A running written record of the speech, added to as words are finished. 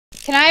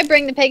Can I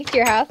bring the pigs to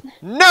your house?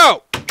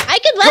 No! I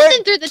could let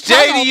them through the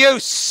tunnels. Day to you,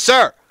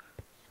 sir!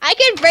 I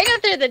can bring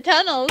them through the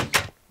tunnels.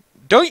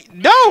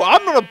 No,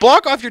 I'm gonna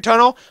block off your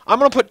tunnel. I'm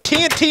gonna put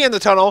TNT in the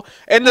tunnel,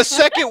 and the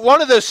second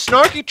one of those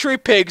snarky tree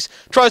pigs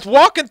tries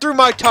walking through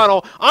my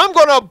tunnel, I'm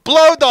gonna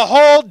blow the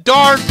whole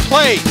darn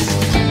place.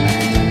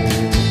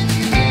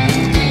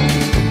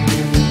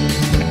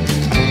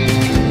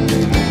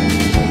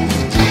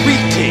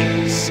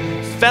 Greetings,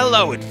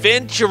 fellow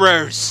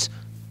adventurers.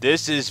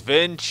 This is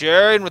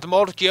Venturian with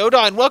Immortal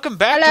Kyodai, and welcome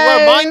back to our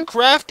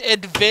Minecraft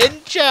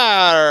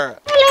adventure.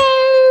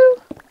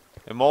 Hello.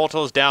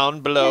 Immortal's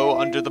down below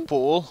under the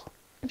pool.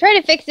 I'm trying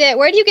to fix it.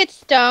 Where do you get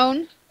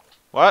stone?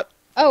 What?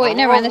 Oh wait,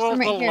 never mind. There's some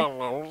right here.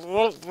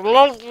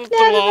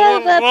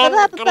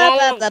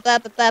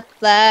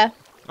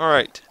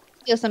 Alright.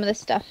 Steal some of this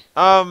stuff.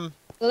 So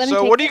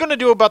what are you gonna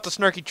do about the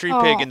snarky tree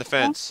pig in the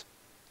fence?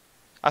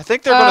 I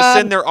think they're gonna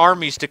send their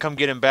armies to come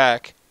get him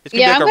back. It's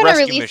gonna be like I'm a gonna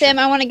rescue release mission. him.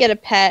 I want to get a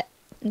pet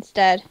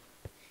instead.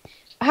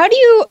 How do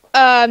you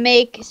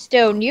make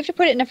stone? Do you have to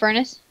put it in a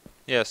furnace?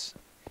 Yes.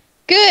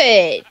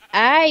 Good.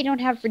 I don't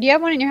have. Do you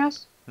have one in your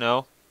house?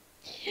 No.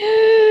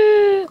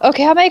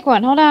 Okay, I'll make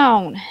one. Hold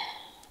on.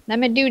 Let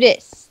me do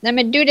this. Let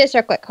me do this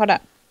real quick. Hold on.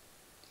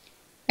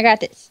 I got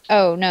this.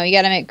 Oh no, you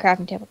gotta make a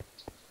crafting table.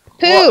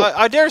 Pooh. Well,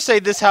 I dare say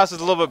this house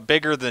is a little bit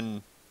bigger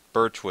than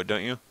Birchwood,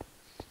 don't you?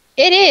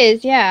 It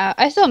is, yeah.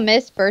 I still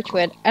miss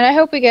Birchwood, and I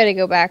hope we get to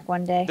go back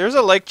one day. There's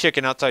a lake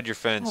chicken outside your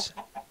fence.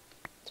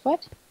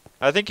 What?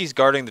 I think he's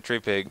guarding the tree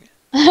pig.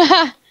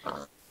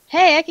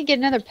 Hey, I could get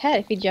another pet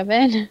if you jump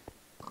in.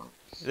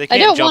 They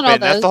can't jump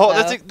in.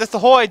 Those, that's the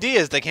whole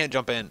idea is they can't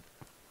jump in.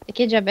 They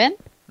can't jump in?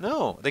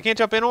 No, they can't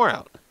jump in or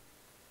out.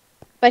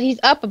 But he's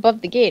up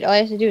above the gate. All I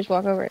have to do is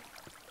walk over it.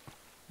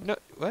 No,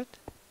 what?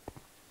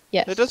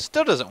 Yes. It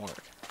still doesn't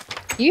work.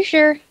 You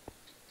sure?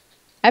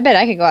 I bet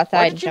I could go outside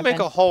Why and did you jump make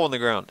in. a hole in the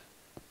ground?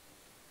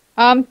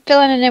 I'm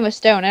filling it in with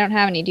stone. I don't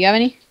have any. Do you have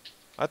any?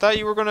 I thought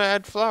you were going to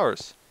add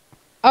flowers.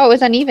 Oh, it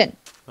was uneven.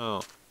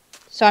 Oh.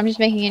 So I'm just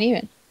making it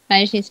even.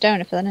 I just need stone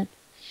to fill it in.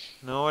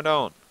 No, I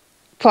don't.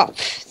 Pop.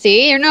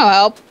 See? You're no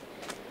help.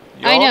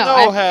 I know.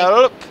 No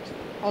help.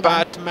 Hold on.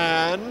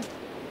 Batman.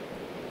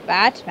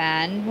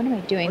 Batman? What am I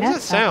doing? What does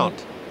that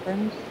sound?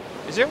 Rooms.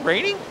 Is it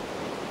raining?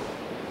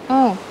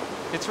 Oh.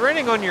 It's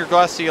raining on your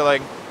glass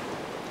ceiling.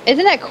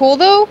 Isn't that cool,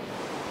 though?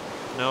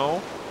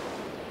 No.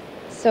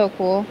 So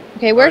cool.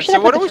 Okay, where should I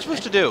put what are we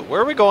supposed to do? Where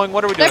are we going?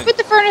 What are we doing? Should I put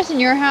the furnace in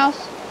your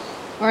house?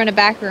 Or in a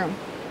back room?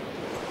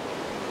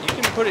 You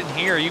can put it in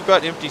here. You've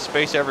got empty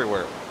space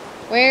everywhere.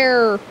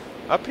 Where?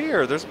 Up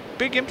here. There's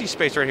big empty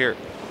space right here.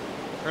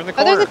 Or in the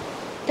corner.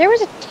 There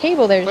was a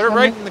table there. Put it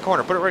right in the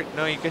corner. Put it right.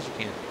 No, you guess you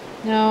can't.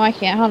 No, I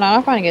can't. Hold on.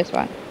 I'll find a good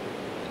spot.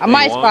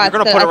 My won't. spot's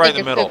You're gonna put it right in the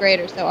it's middle. so great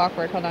or so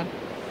awkward. Hold on.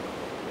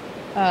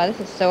 This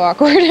is so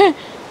awkward.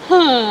 What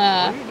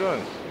are you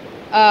doing?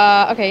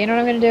 Okay, you know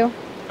what I'm gonna do?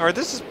 Alright,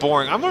 this is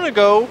boring. I'm gonna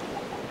go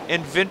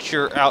and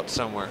venture out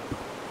somewhere.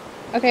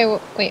 Okay,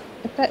 well, wait.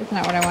 That's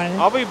not what I wanted.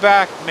 I'll be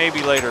back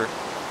maybe later.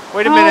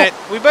 Wait a minute.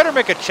 We better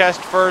make a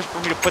chest first for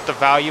me to put the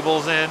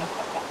valuables in.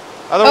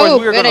 Otherwise,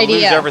 we're gonna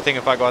lose everything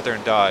if I go out there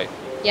and die.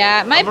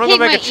 Yeah, my I'm gonna pig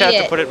go make a might chest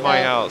eat to put it in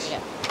my house.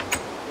 Yeah.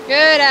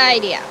 Good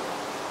idea.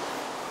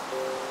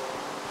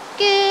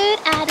 Good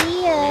idea.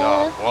 We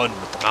are one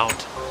with the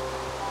mountain.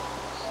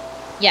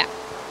 Yeah.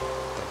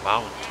 The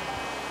mountain.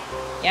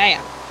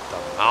 Yeah. The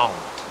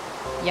mountain.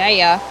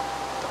 Yeah.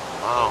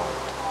 The mountain.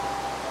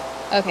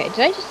 Okay, did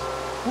I just...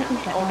 What is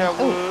that? All that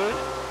wood.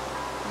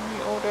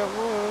 All that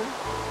wood.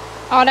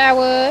 All that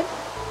wood.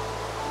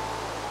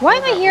 Why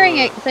am I hearing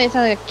it say it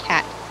sounds like a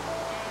cat?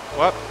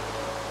 What?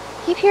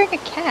 I keep hearing a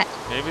cat.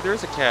 Maybe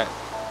there's a cat.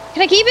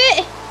 Can I keep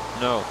it?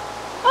 No.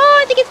 Oh,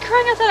 I think it's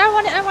crying outside. I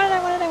want it.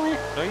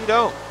 No, you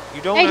don't.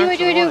 You don't I do.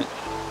 want it.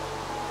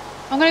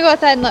 I'm gonna go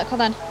outside and look.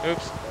 Hold on.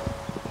 Oops.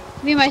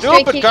 Be my stray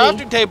Stupid kitty.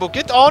 crafting table.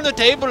 Get on the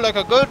table like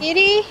a good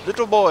Kitty?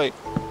 little boy.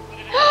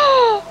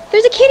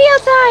 There's a kitty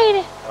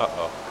outside.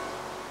 Uh-oh.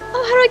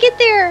 Oh, how do I get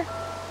there?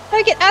 How do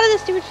I get out of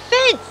this stupid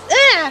fence?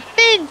 Ah,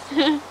 fence.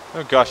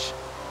 Oh, gosh.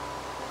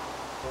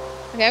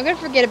 Okay, I'm gonna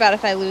forget about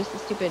if I lose the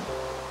stupid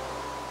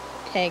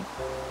pig.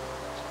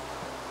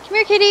 Come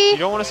here, kitty. You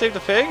don't want to save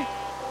the pig? Come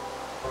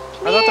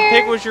I thought the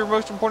pig was your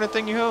most important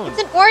thing you owned.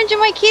 It's an orange in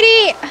my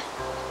kitty.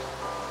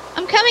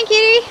 I'm coming,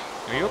 kitty.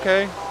 Are you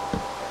okay?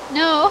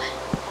 No.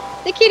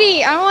 The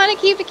kitty. I want to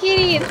keep the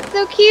kitty. It's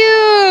so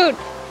cute.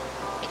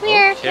 Come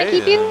here. Can I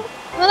keep you?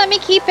 Well, let me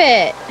keep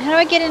it. How do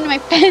I get into my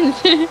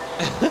fence?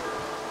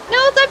 No,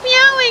 stop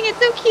meowing. It's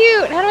so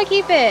cute. How do I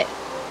keep it?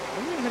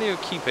 What do you mean, how do you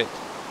keep it?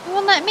 You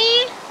won't let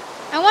me?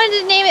 I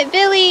wanted to name it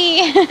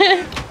Billy.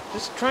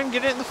 Just try and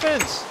get it in the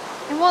fence.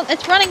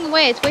 It's running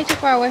away. It's way too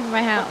far away from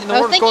my house. What in the I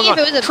was world's thinking going if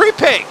on? it was a Tree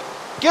pig!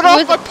 Get if off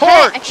it my was a pet,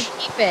 I porch! could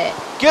keep it.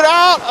 Get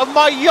out of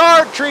my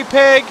yard, tree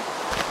pig!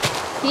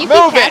 Can you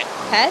Move keep it!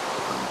 Pets?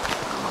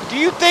 Do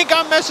you think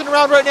I'm messing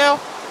around right now?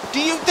 Do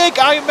you think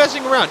I am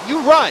messing around?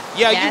 You run.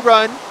 Yeah, Yes. you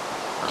run.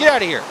 Get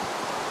out of here.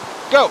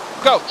 Go,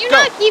 go, You go,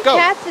 not keep go.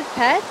 cats as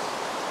pets?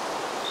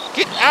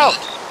 Get out.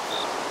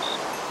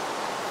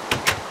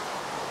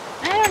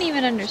 I don't don't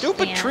even understand.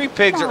 Stupid tree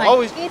pigs Come are on,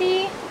 always...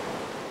 Kitty.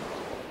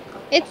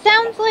 It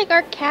sounds like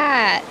our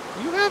cat.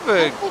 You have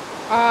a Like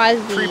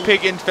Ozzy. tree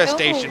pig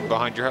infestation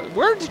behind your house.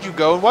 Where did you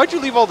go? And why'd you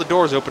leave all the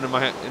doors open in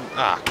my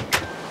house?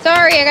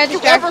 Sorry, I got Did you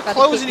distracted. ever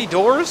close any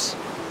doors?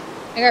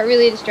 I got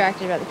really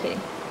distracted about the kitty.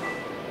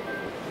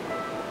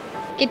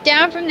 Get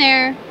down from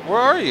there. Where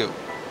are you?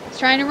 It's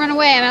trying to run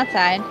away. I'm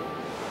outside.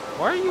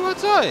 Why are you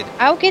outside?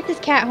 I will get this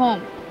cat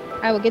home.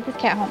 I will get this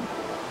cat home.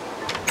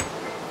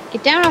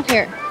 Get down off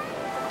here.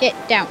 Get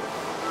down.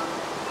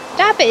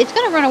 Stop it. It's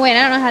going to run away and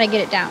I don't know how to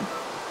get it down.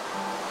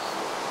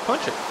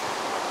 Punch it.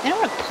 I don't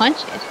want to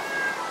punch it.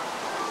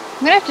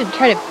 I'm going to have to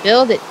try to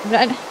build it.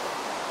 But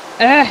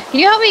can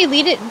you help me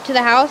lead it to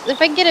the house?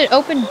 If I can get an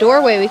open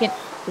doorway, we can...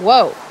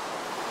 Whoa.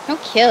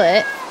 Don't kill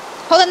it.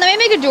 Hold on, let me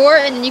make a door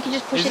and then you can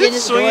just push it into the door.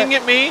 Is it swinging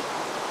at me?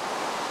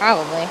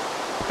 Probably.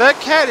 That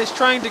cat is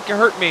trying to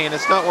hurt me and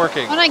it's not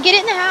working. Why not get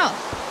it in the house?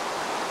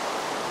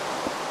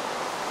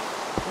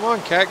 Come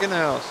on, cat, get in the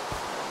house.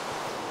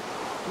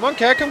 Come on,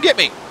 cat, come get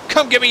me.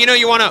 Come get me, you know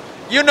you wanna.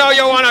 You know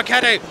you wanna,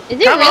 catty. Is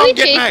it really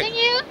chasing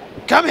you?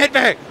 Come hit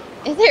me.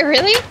 Is it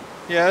really?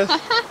 Yes.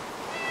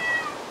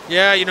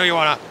 Yeah, you know you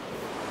wanna.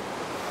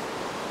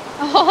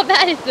 Oh,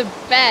 that is the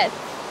best.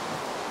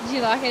 Did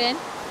you lock it in?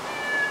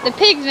 The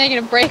pig's making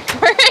a break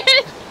for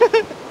it.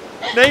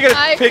 Now you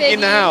got a pig in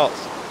the house.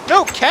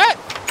 No, cat.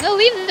 No,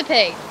 leave the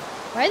pig.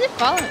 Why is it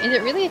following? Is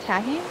it really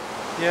attacking?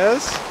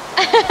 Yes.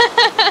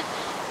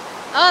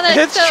 Oh, that's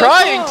it's so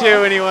trying cool.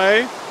 to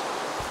anyway.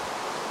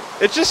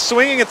 It's just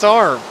swinging its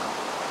arm.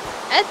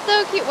 That's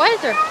so cute. Why is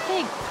there a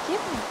pig?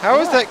 How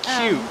is that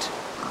cute?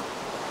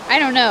 I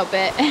don't know,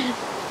 but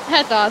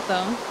that's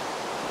awesome.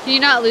 Can you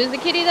not lose the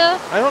kitty though?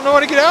 I don't know how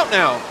to get out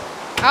now.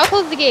 I'll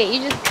close the gate. You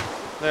just.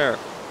 There.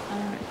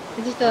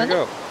 Is he still in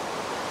there? there?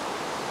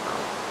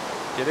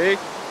 Kitty.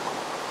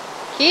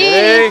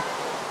 Kitty.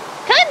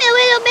 Come here,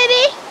 little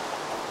baby.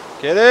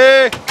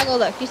 Kitty. I'll go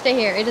look. You stay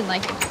here. It doesn't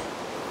like you.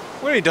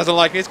 What, he doesn't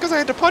like me? It's because I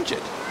had to punch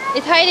it.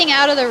 It's hiding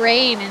out of the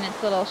rain in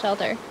its little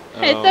shelter.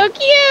 Oh. It's so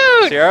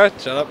cute. Sierra,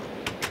 shut up.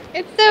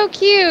 It's so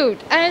cute.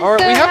 I'm All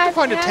right, so we have happy to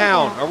find a have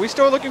town. that. Are we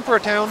still looking for a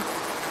town?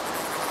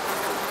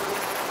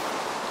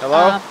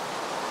 Hello? I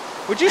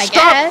Would you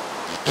stop? guess.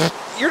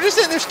 You're just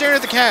sitting there staring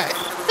at the cat.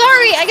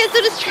 Sorry, I get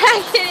so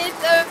distracted.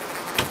 It's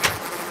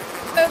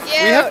so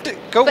cute. We have to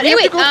go. But we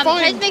anyway, have to go can I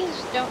find. just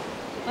make don't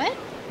what?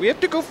 We have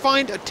to go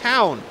find a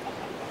town.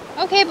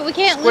 Okay, but we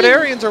can't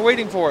Squidarians are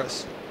waiting for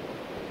us.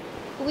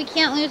 We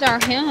can't lose our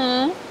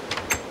home.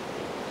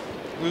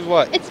 Lose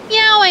what? It's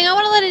meowing. I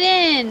want to let it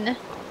in.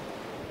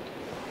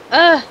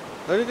 Ugh.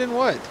 Let it in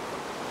what?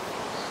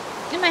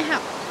 In my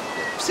house.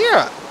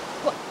 Sierra.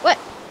 What?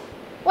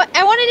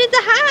 I want it in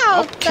the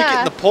I'll house. kick it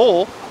in the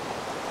pole.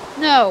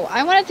 No,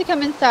 I want it to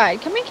come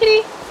inside. Come here,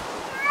 kitty.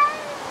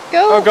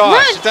 Go. Oh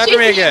gosh, Run, it's after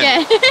me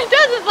again. It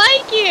doesn't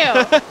like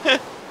you.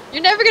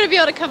 You're never gonna be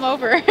able to come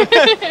over.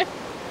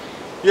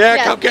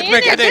 Yeah, come get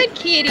me, kitty. Good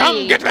kitty.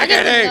 Come get me,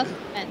 kitty.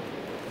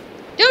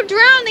 Don't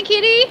drown the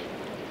kitty.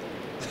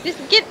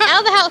 Just get out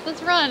of the house.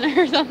 Let's run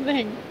or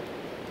something.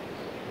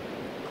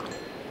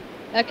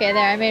 Okay,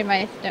 there. I made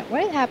my stone.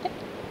 What happened?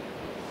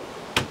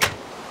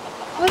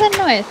 What was that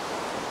noise?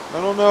 I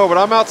don't know, but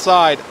I'm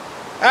outside.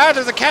 Ah,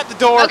 there's a cat at the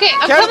door. Okay,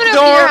 I'm cat coming at the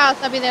over door. to your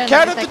house. I'll be there.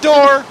 Cat at the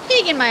door.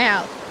 Pig in my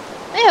house.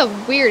 I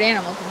have weird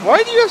animals in here.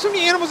 Why do you have so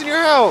many animals in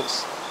your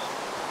house?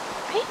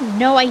 I have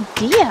no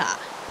idea.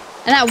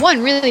 And that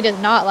one really does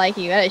not like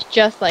you. That is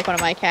just like one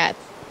of my cats.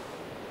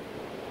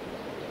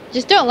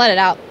 Just don't let it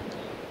out.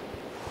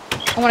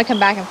 I want to come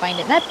back and find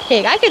it. That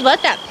pig. I could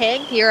let that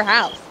pig to your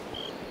house.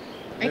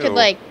 I could,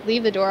 like,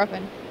 leave the door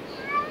open.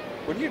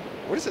 What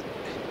is it?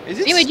 Is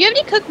it? Anyway, do you have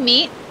any cooked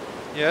meat?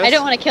 Yes. I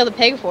don't want to kill the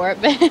pig for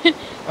it, but...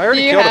 I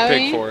already killed a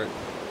pig for it.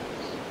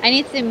 I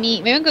need some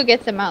meat. Maybe we'll go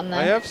get some out in the...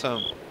 I have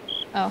some.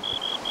 Oh.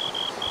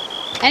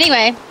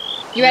 Anyway,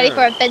 you ready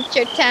for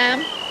adventure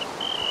time?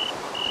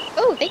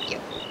 Oh, thank you.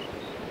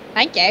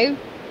 Thank you.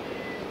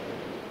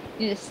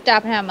 You need to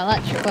stop and have my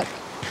lunch real quick.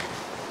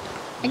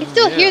 I can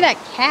still hear that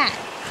cat.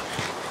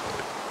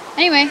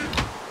 Anyway.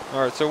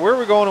 Alright, so where are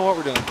we going and what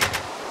we're doing?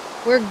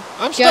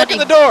 I'm stuck in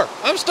the door.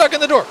 I'm stuck in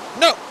the door.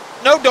 No.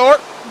 No door.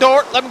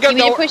 Door. Let me go.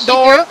 Door.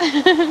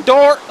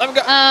 Door. Let me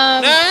go.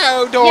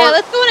 No door. Yeah,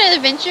 let's go on an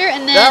adventure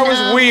and then. That was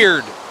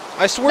weird.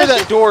 I swear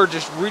that door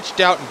just reached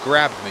out and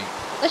grabbed me.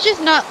 Let's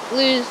just not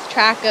lose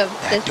track of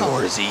this. That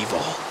door is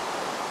evil.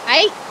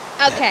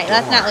 Okay,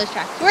 let's not lose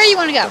track. So where do you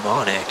want to go?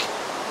 Demonic.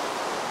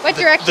 What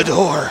direction? The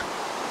door.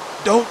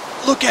 Don't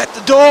look at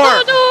the door.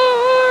 The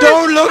door.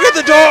 Don't look at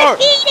the door.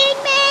 It's eating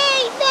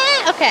me.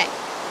 No. Okay.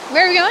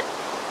 Where are we going?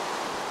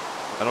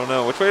 I don't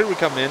know. Which way did we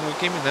come in? We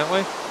came in that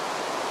way?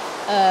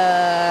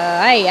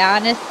 I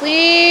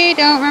honestly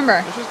don't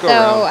remember. Let's just go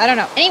around. I don't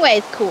know. Anyway,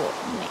 it's cool.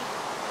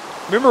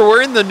 Remember,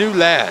 we're in the new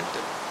land.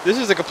 This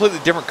is a completely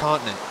different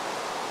continent.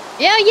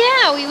 Yeah,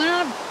 we went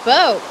on a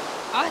boat.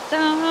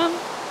 Awesome.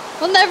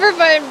 We'll never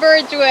find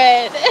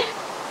Birchwood.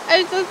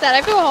 I'm so sad.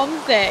 I feel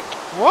homesick.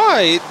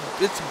 Why?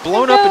 It's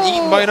blown up and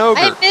eaten by an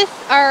ogre. I miss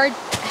our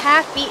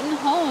half-eaten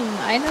home.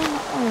 I don't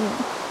know.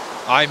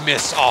 I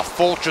miss our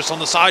fortress on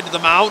the side of the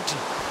mountain.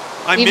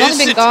 We've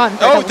only been gone for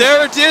Oh,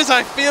 there it is.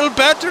 I feel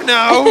better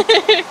now.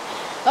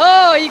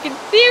 Oh, you can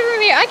see it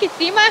from here. I can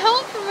see my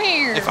home from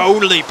here. If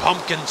only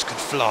pumpkins could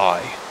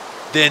fly,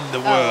 then the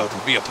world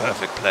would be a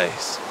perfect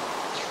place.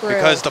 True.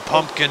 Because the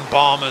pumpkin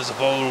bombers of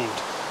old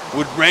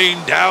would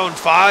rain down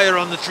fire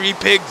on the tree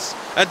pigs,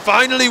 and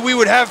finally we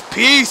would have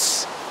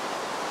peace.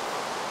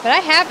 But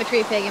I have a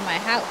tree pig in my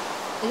house.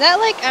 Is that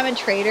like I'm a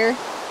traitor?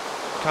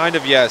 Kind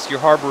of, yes. You're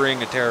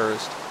harboring a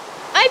terrorist.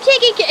 I'm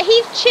taking.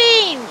 He's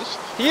changed.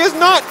 He is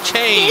not He's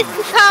changed.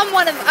 become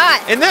one of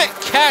us. And that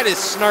cat is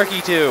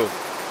snarky too.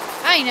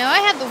 I know. I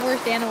have the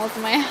worst animals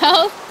in my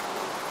house.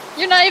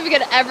 You're not even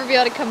gonna ever be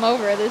able to come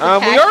over. There's a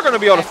We are gonna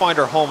be able to find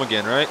our home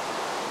again, right?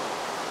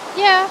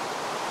 Yeah.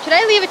 Should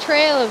I leave a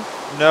trail of?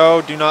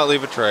 No, do not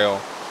leave a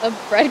trail. Of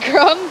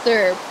breadcrumbs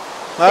or?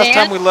 Last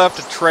time we left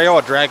a trail,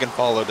 a dragon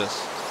followed us.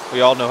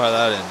 We all know how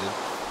that ended.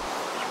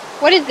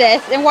 What is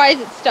this, and why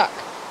is it stuck?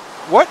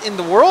 What in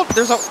the world?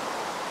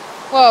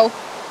 Whoa.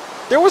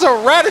 There was a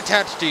rat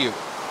attached to you.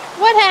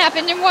 What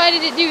happened, and why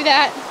did it do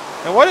that?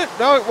 And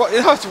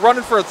now it's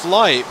running for its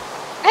life.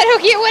 I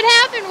don't get what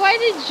happened. Why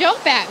did it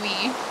jump at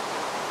me?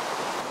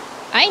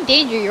 I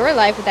endanger your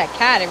life with that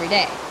cat every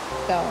day,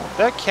 so.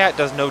 That cat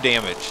does no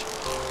damage.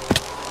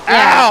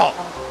 Yeah,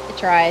 Ow! it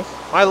tries.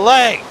 My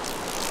leg!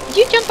 Did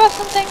you jump off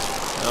something?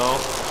 No.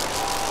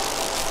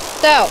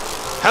 So.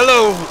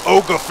 Hello,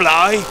 ogre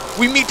fly.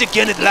 We meet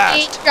again at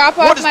last. Drop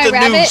off what is my the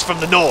rabbit? news from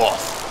the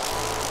north?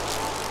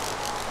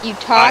 You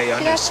talk I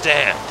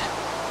understand.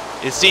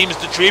 It seems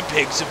the tree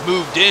pigs have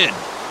moved in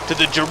to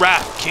the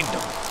giraffe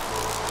kingdom.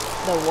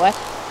 The what?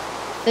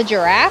 The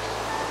giraffe?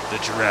 The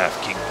giraffe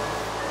kingdom.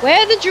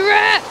 Where the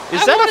giraffe?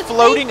 Is that a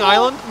floating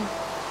island?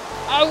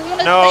 I want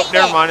to. No,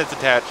 never mind. It's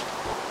attached.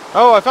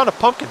 Oh, I found a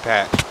pumpkin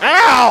patch.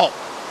 Ow!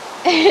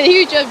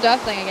 You jumped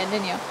off something again,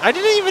 didn't you? I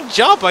didn't even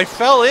jump. I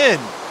fell in.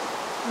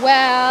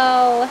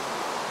 Well,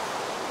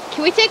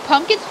 can we take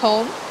pumpkins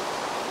home?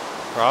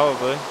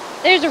 Probably.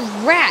 There's a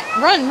rat.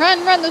 Run,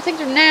 run, run. Those things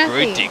are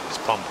nasty. Greetings,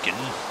 pumpkin.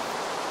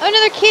 Oh,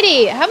 another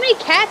kitty. How many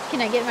cats can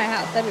I get in my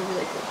house? That'd be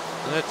really cool.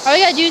 All we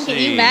gotta do is get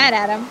you mad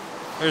at them.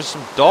 There's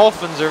some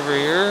dolphins over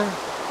here.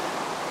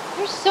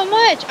 There's so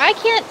much. I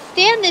can't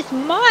stand this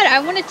mod. I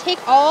want to take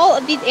all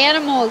of these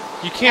animals.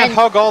 You can't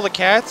hug all the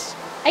cats?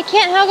 I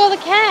can't hug all the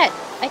cats.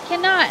 I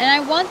cannot, and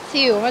I want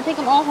to. I want to take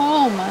them all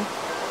home.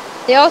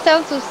 They all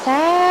sound so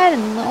sad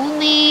and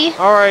lonely.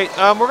 All right,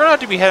 we're gonna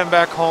have to be heading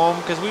back home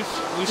because we've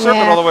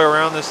circled all the way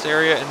around this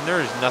area and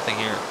there's nothing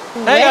here.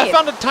 Hey, I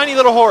found a tiny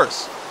little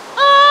horse.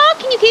 Oh,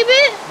 can you keep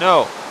it?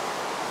 No.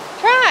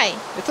 Try.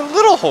 It's a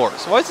little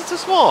horse. Why is it so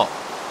small?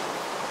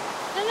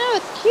 I don't know.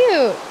 It's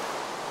cute.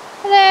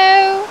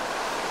 Hello.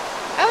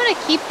 I want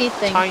to keep these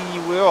things. Tiny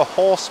little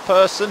horse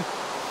person.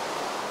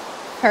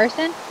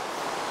 Person?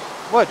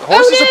 What?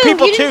 Horses are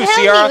people too,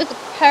 Sierra.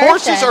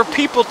 Horses are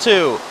people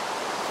too.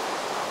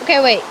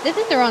 Okay, wait. This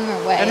is the wrong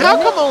way. And how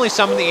come only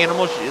some of the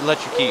animals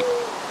let you keep?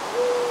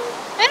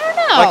 I don't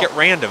know. Like at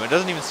random. It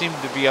doesn't even seem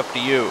to be up to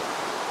you.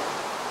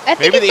 I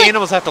think Maybe the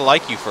animals have to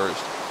like you first.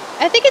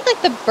 I think it's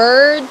like the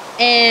birds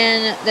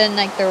and then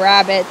like the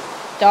rabbits,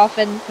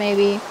 dolphins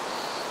maybe.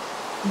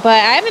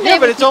 But I haven't been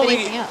able to keep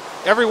anything else.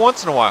 Every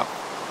once in a while.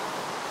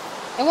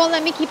 It won't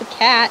let me keep a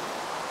cat.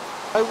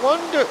 I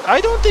wonder.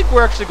 I don't think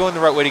we're actually going the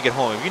right way to get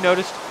home. Have you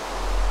noticed?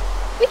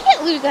 We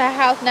can't lose our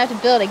house and have to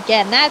build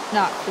again. That's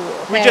not cool.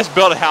 Okay? We just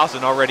built a house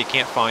and already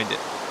can't find it.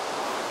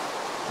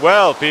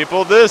 Well,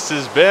 people, this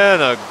has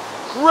been a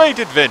great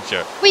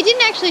adventure. We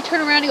didn't actually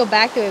turn around and go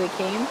back the way we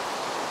came.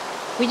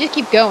 We just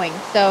keep going,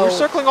 so... We're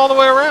circling all the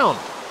way around.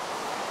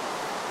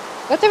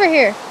 What's over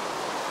here?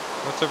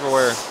 What's over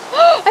where?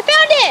 Oh, I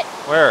found it!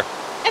 Where?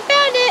 I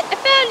found it! I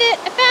found it!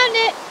 I found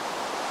it!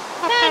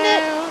 I found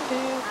it.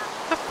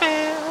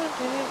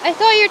 I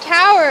saw your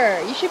tower.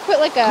 You should put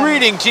like a...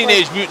 Greeting,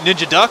 Teenage Mutant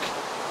Ninja Duck.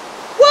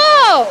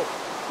 Whoa!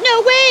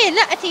 No way!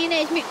 Not a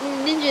Teenage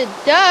Mutant Ninja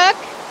Duck.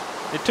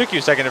 It took you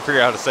a second to figure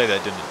out how to say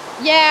that, didn't it?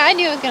 Yeah, I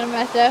knew it was going to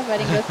mess up. I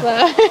didn't go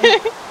slow.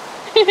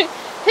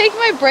 Takes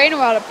my brain a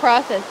while to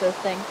process those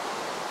things.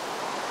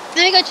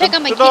 Let me go check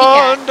on my kitty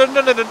cat. Dun,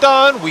 dun, dun, dun,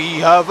 dun, we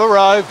have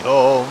arrived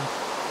home.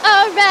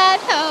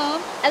 Arrived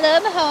home. I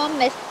love my home.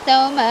 Miss it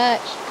so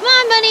much. Come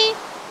on, Bunny.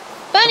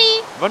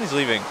 Bunny. Bunny's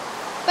leaving.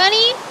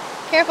 Bunny.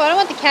 Careful. I don't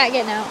want the cat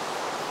getting out. I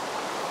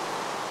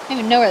don't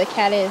even know where the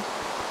cat is.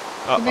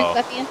 Uh-oh.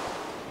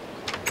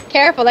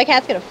 Careful. That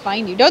cat's going to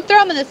find you. Don't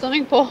throw him in the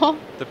swimming pool.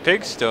 The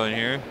pig's still in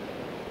here.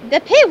 The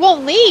pig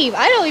won't leave.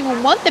 I don't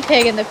even want the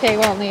pig and the pig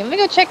won't leave. Let me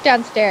go check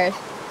downstairs.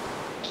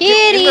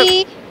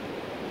 Kitty!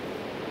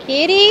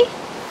 Kitty?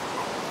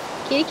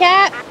 Kitty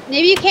cat?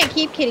 Maybe you can't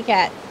keep kitty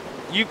cats.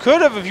 You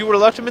could have if you would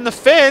have left him in the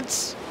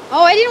fence.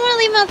 Oh, I didn't want to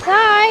leave him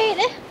outside.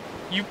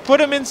 You put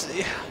him in...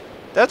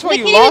 That's why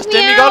you lost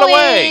him. You got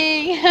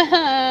away.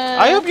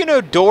 I hope you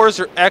know doors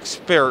are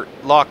expert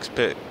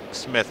locksmith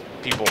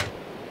people.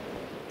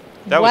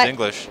 That was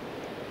English.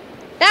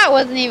 That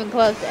wasn't even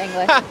close to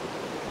English.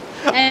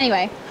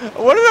 Anyway.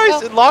 What did I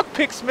say?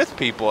 Lockpick smith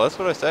people. That's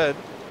what I said.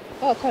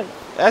 Oh, totally.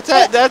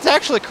 That's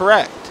actually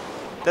correct.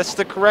 That's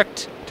the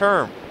correct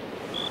term.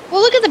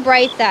 Well, look at the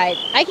bright side.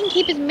 I can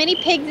keep as many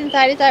pigs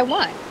inside as I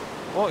want.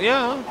 Well,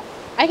 yeah.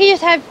 I could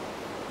just have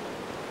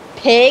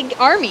pig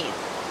armies.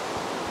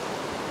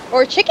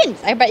 Or chickens.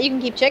 I bet you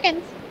can keep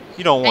chickens.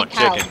 You don't want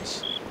cows.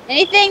 chickens.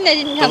 Anything that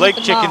didn't The come lake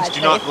with the chickens mod, do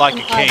but not it's like in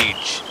a the mod.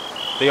 cage.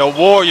 They are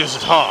warriors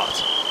at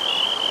heart.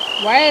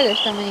 Why are there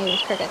so many of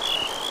these crickets?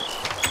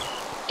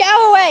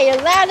 Go away!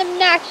 You're loud and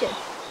obnoxious.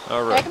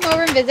 All Can I right. come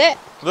over and visit?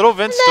 Little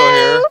Vent's still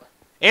here.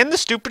 And the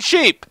stupid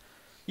sheep.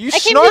 You I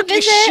came to snarky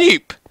visit.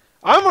 sheep.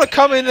 I'm going to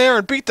come in there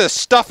and beat the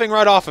stuffing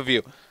right off of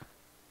you.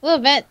 Little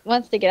Vent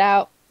wants to get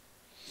out.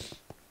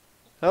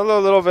 Hello,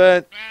 Little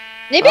Vent.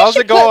 Maybe How's I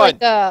should it going?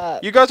 put like a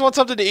You guys want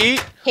something to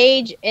eat?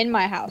 cage in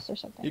my house or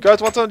something. You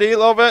guys want something to eat,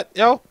 Little Vent?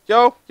 Yo,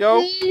 yo, yo.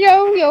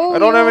 Yo. I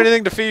don't have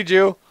anything to feed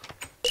you.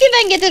 See if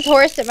I can get this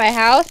horse at my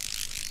house.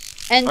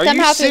 And Are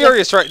somehow you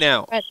serious right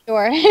now? Front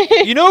door.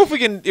 You know,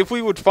 if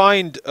we would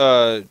find,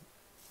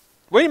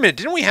 wait a minute,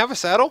 didn't we have a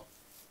saddle?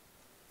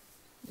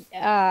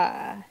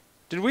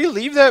 Did we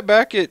leave that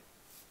back at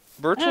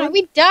Birchwood?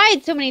 We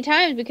died so many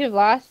times we could have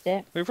lost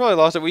it. We probably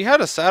lost it. We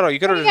had a saddle. You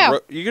could Where'd have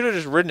it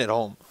just ridden it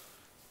home.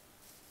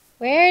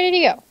 Where did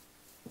he go?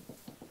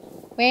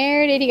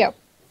 Where did he go?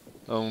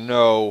 Oh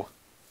no!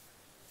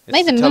 It's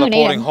Like the the moon ate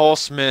teleporting him.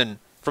 horsemen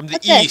from the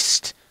What's this?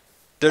 east.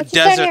 The What's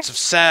this down deserts of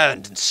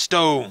sand and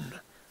stone.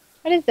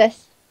 What is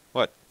this?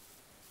 What?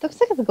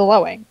 Looks like it's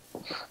glowing.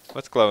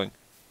 What's glowing?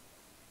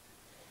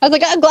 I was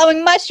like, a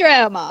glowing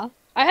mushroom. I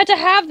had to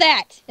have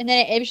that. And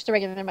then it was just a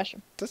regular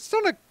mushroom. That's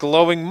not a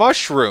glowing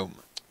mushroom.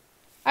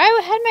 I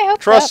had my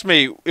hopes Trust up.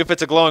 me, if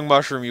it's a glowing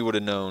mushroom, you would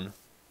have known.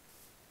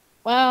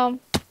 Well,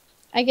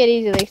 I get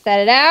easily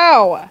excited.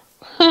 Ow!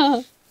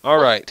 All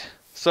right.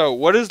 So,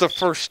 what is the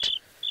first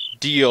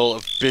deal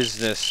of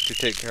business to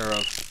take care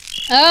of?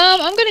 I'm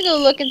gonna go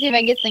look and see if I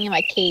can get something in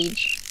my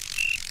cage.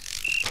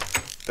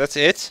 That's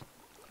it?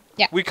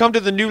 Yeah. We come to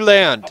the new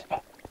land,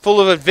 full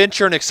of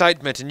adventure and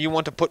excitement, and you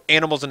want to put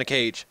animals in a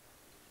cage.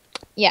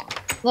 Yeah.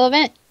 Little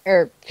vent?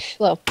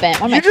 Little vent.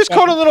 What am You I just saying?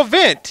 called a little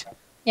vent.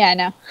 Yeah, I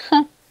know.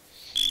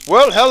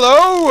 Well,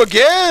 hello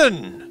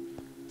again.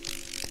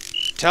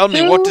 Tell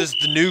me, what Who? is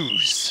the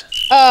news?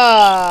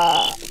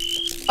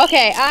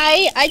 Okay,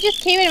 I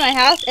just came into my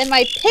house and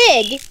my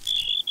pig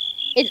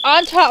is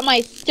on top of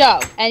my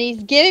stove and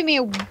he's giving me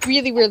a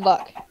really weird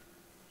look.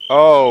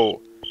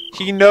 Oh,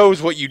 he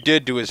knows what you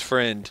did to his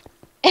friend.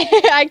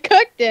 I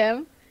cooked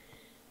him.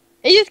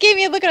 He just gave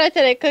me a look when I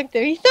said I cooked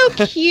him. He's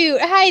so cute.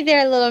 Hi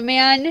there, little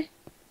man.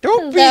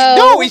 Don't be. Hello.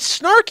 No, he's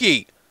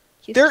snarky.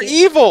 He's They're cute.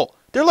 evil.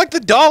 They're like the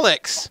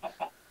Daleks.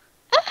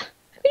 How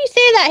can you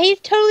say that? He's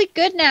totally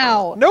good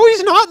now. No,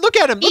 he's not. Look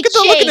at him. Look at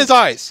the look in his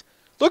eyes.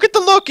 Look at the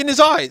look in his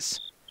eyes.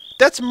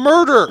 That's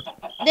murder.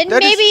 Then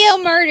That maybe is-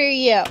 he'll murder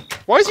you.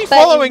 Why is he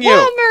But following he you?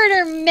 won't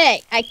murder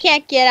me. I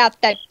can't get out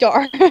that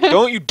door.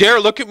 Don't you dare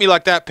look at me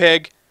like that,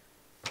 pig.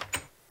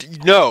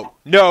 No,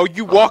 no,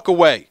 you walk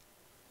away.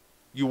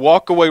 You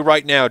walk away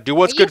right now. Do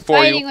what's Are you good for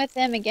fighting you. with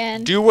him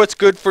again? Do what's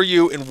good for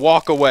you and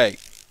walk away.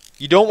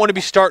 You don't want to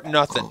be starting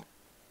nothing.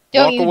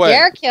 Don't walk you away.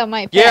 dare kill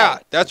my pig. Yeah,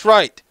 that's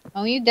right.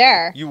 Don't you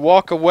dare. You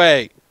walk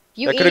away.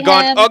 You That eat could have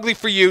gone him. ugly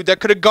for you. That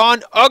could have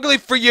gone ugly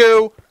for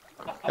you.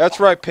 That's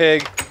right,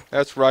 pig.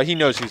 That's right. He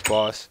knows who's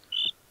boss.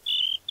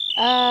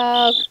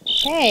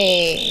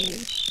 Okay.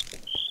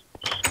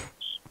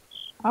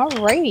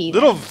 Alrighty.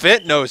 Little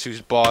Vent knows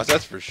who's boss.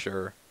 That's for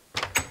sure.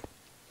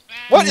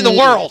 What in the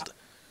Yeah. world?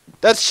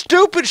 That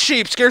stupid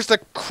sheep scares the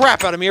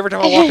crap out of me every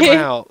time I walk in my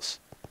house.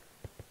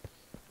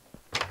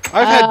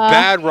 I've had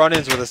bad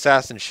run-ins with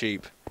assassin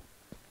sheep.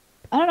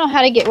 I don't know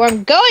how to get where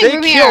I'm going They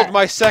from killed here.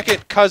 my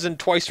second cousin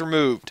twice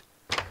removed.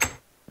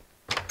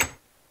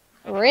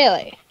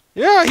 Really?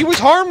 Yeah, he was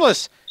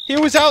harmless. He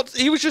was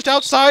just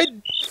outside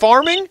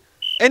farming,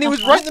 and he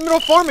was right in the middle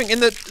of farming,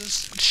 and the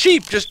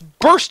sheep just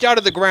burst out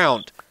of the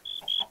ground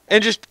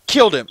and just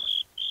killed him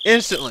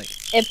instantly.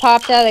 It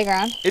popped out of the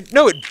ground.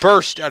 No, it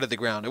burst out of the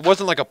ground. It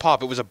wasn't like a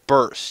pop. It was a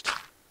burst.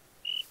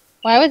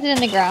 Why was it in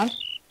the ground?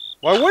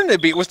 Why wouldn't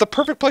it be? It was the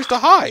perfect place to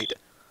hide.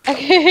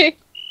 Okay.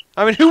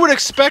 I mean, who would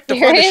expect to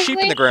find a sheep in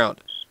Seriously? the ground?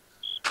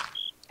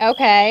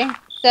 Okay.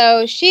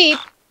 So sheep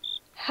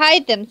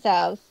hide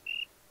themselves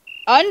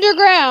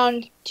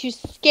underground to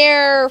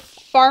scare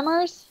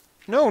farmers?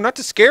 No, not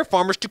to scare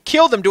farmers, to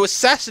kill them, to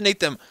assassinate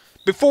them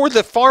before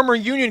the farmer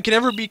union can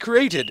ever be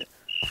created.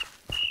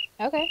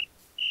 Okay.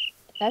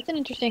 That's an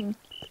interesting...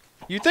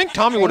 You think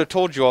Tommy would have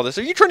told you all this?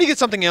 Are you trying to get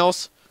something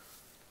else?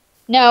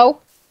 No.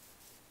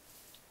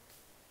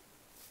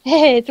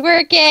 It's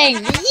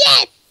working!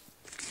 Yes!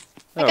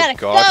 I got a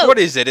goat. What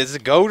is it? Is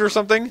it a goat or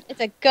something?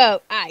 It's a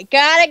goat. I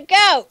got a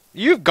goat!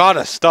 You've got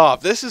to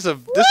stop. This is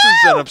an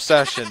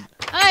obsession.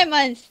 I'm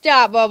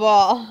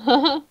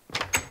unstoppable.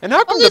 And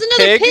how come Oh, there's the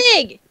another pig?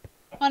 pig!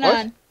 Hold What?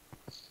 on.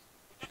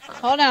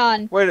 Hold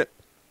on. Wait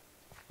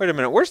a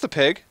minute. Where's the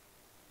pig?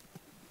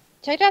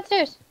 Check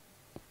downstairs.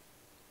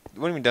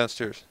 What do you mean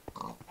downstairs?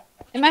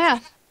 In my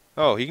house.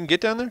 Oh, he can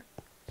get down there?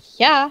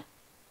 Yeah.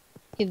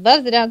 He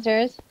loves it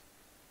downstairs.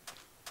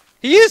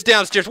 He is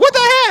downstairs. What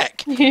the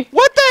heck?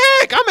 What the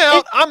heck? I'm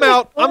out. I'm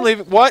out. I'm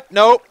leaving. What?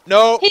 Nope.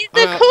 Nope. He's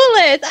the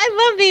coolest.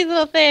 I love these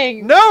little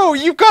things. No,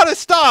 you've got to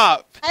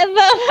stop. I love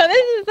him.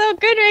 This is so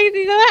good. Makes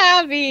me so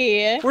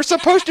happy. We're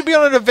supposed to be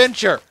on an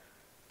adventure.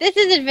 This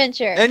is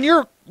adventure. And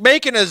you're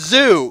making a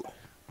zoo.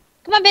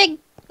 Come on, Big.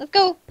 Let's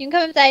go. You can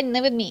come inside and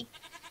live with me.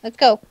 Let's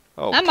go.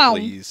 Oh, come on.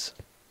 please.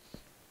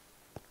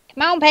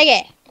 Come on,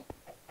 Peggy.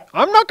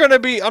 I'm not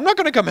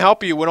gonna come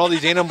help you when all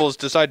these animals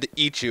decide to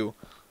eat you.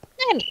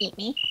 They're not gonna eat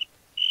me.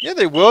 Yeah,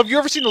 they will. Have you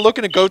ever seen the look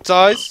in a goat's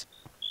eyes?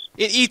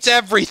 It eats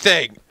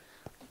everything.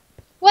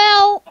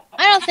 Well,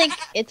 I don't think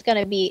it's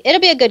gonna be. It'll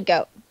be a good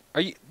goat.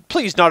 Are you?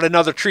 Please, not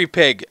another tree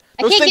pig.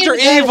 I Those can't things get are him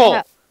to evil.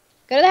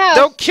 Go to the house.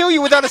 They'll kill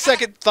you without a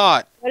second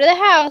thought. Go to the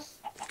house.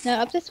 No,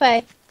 up this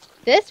way.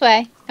 This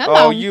way. Come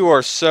Oh, on. you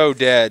are so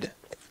dead.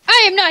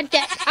 I am not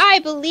dead. I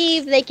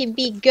believe they can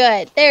be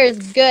good. There's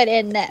good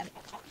in them.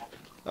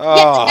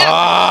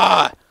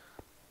 Ah!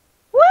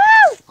 Woo!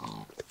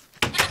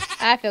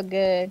 I feel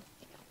good.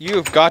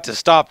 You've got to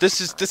stop. This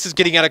is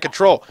getting out of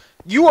control.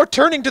 You are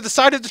turning to the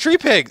side of the tree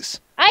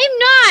pigs. I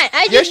am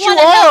not. I just Yes, you want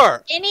to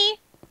are. help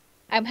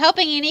I'm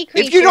helping any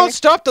creature. If you don't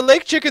stop, the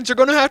lake chickens are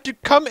going to have to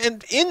come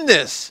and in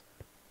this.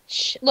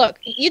 Shh, look,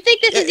 you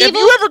think this is evil? Have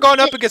you ever gone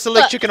up against the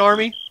lake Look. chicken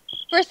army?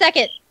 For a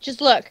second,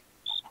 just look.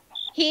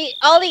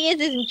 All he is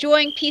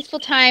enjoying peaceful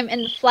time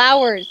and the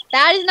flowers.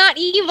 That is not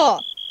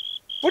evil.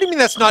 What do you mean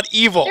that's not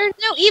evil? There's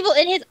no evil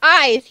in his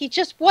eyes. He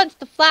just wants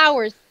the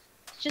flowers.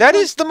 That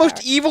is the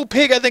most evil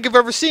pig I think I've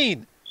ever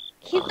seen.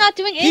 He's not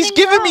doing anything He's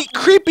giving me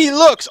wrong. creepy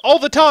looks all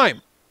the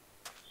time.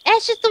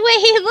 That's just the way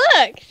he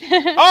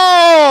looks.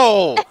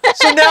 Oh!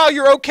 So now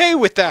you're okay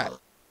with that.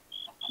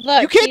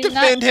 Look, You can't he's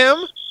defend him.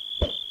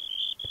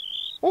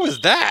 What was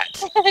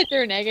that? I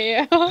threw an egg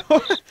at you.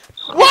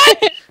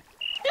 What?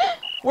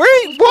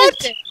 What?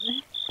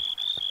 Listen,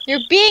 you're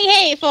being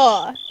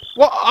hateful.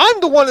 Well, I'm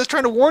the one that's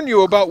trying to warn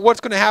you about what's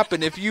going to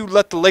happen if you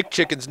let the lake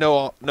chickens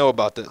know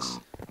about this.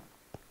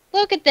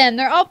 Look at them.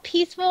 They're all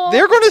peaceful.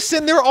 They're going to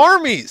send their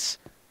armies.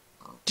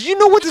 Do you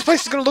know what this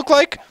place is going to look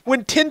like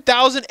when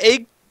 10,000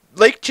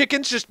 lake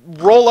chickens just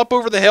roll up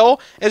over the hill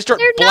and start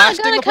They're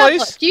blasting not the gonna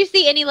place? Do you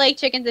see any lake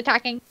chickens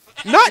attacking?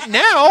 Not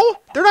now.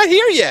 They're not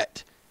here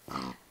yet.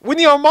 When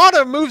the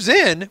armada moves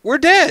in, we're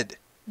dead.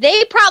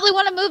 They probably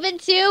want to move in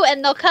too,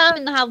 and they'll come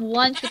and they'll have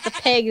lunch with the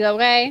pigs,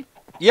 okay?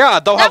 Yeah,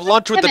 they'll have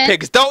lunch with the in.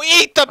 pigs. They'll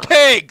eat the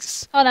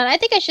pigs! Hold on, I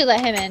think I should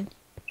let him in.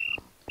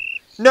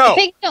 No.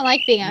 The pigs don't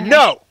like being out here.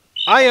 No.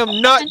 I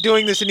am not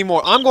doing this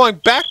anymore. I'm going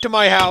back to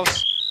my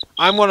house.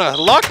 I'm going to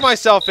lock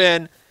myself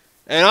in,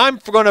 and I'm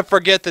going to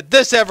forget that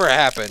this ever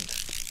happened.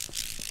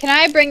 Can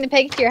I bring the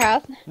pigs to your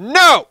house?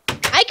 No!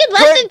 I can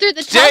let them through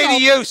the Say tunnels.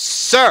 to you,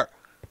 sir.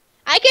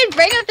 I can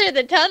bring them through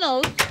the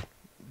tunnels.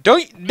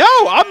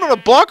 No, I'm going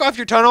to block off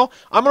your tunnel.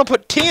 I'm going to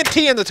put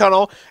TNT in the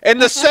tunnel. And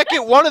the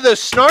second one of those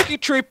snarky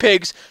tree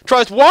pigs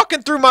tries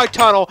walking through my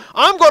tunnel,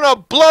 I'm going to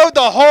blow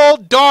the whole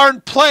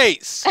darn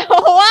place.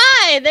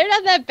 Why? They're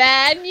not that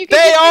bad.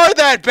 They are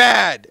that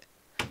bad.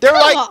 They're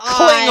Come like on.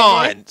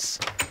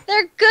 Klingons.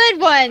 They're good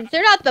ones.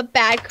 They're not the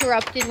bad,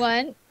 corrupted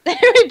ones.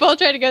 We both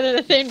try to go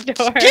through the same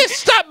door. Just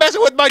stop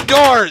messing with my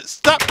doors.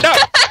 Stop. No.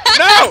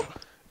 No.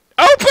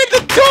 Open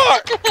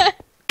the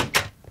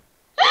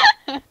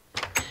door.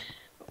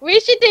 We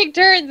should take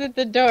turns with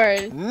the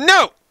doors.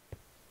 No.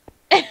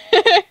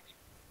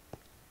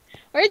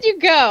 Where'd you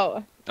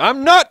go?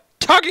 I'm not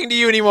talking to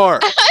you anymore.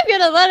 I'm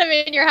gonna let him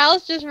in your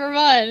house just for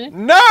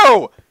fun.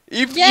 No.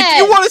 If Yes.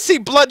 you want to see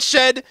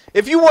bloodshed,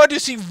 if you want to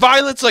see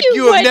violence like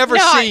you have would never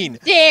not seen,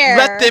 dare.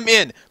 let them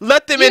in.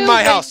 Let them in You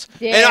my would house.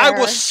 And I will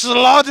dare.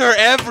 slaughter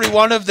every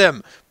one of them.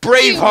 You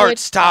Braveheart would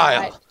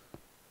style. not.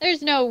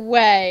 There's no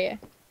way.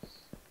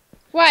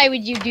 Why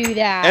would you do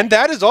that? And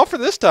that is all for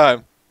this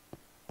time.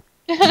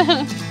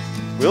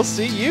 We'll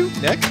see you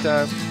next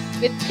time.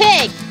 With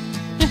pigs.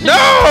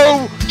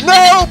 No!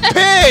 No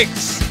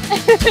pigs!